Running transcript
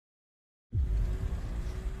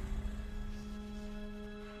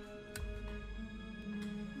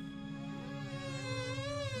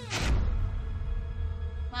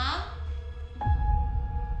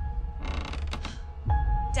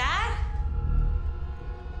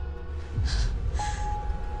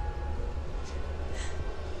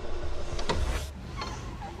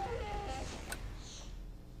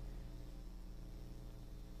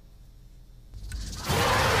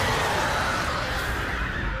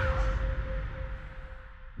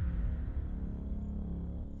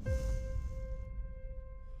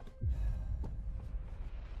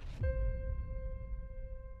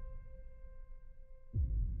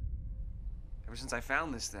Ever since I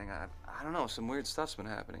found this thing, I don't know, some weird stuff's been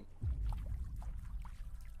happening.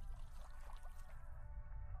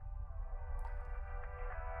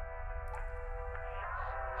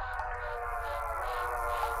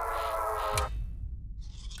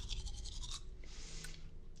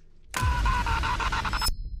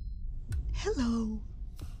 Hello.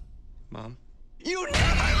 Mom? You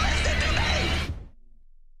never listened to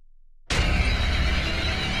me!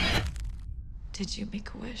 Did you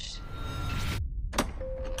make a wish?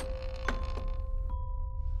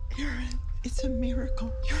 Aaron, it's a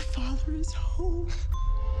miracle. Your father is home.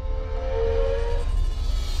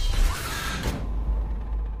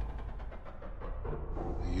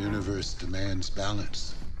 The universe demands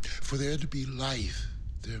balance. For there to be life,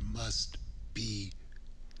 there must be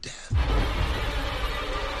death.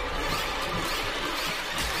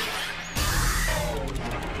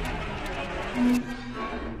 Aaron!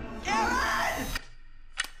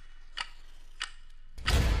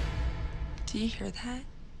 Do you hear that?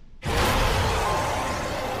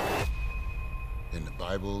 In the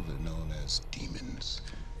Bible, they're known as demons.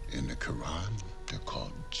 In the Quran, they're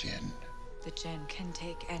called jinn. The jinn can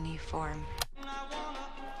take any form.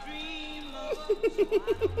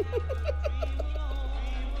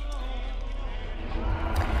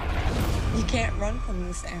 You can't run from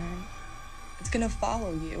this, Aaron. It's gonna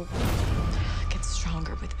follow you. It gets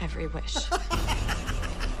stronger with every wish.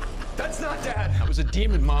 That's not Dad! That was a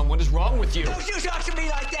demon, Mom. What is wrong with you? Don't you talk to me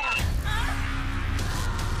like that!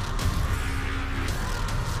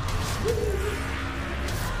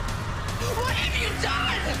 What have you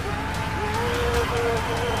done?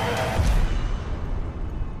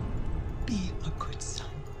 Be a good son.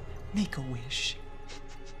 Make a wish.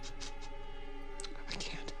 I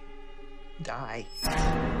can't. Die.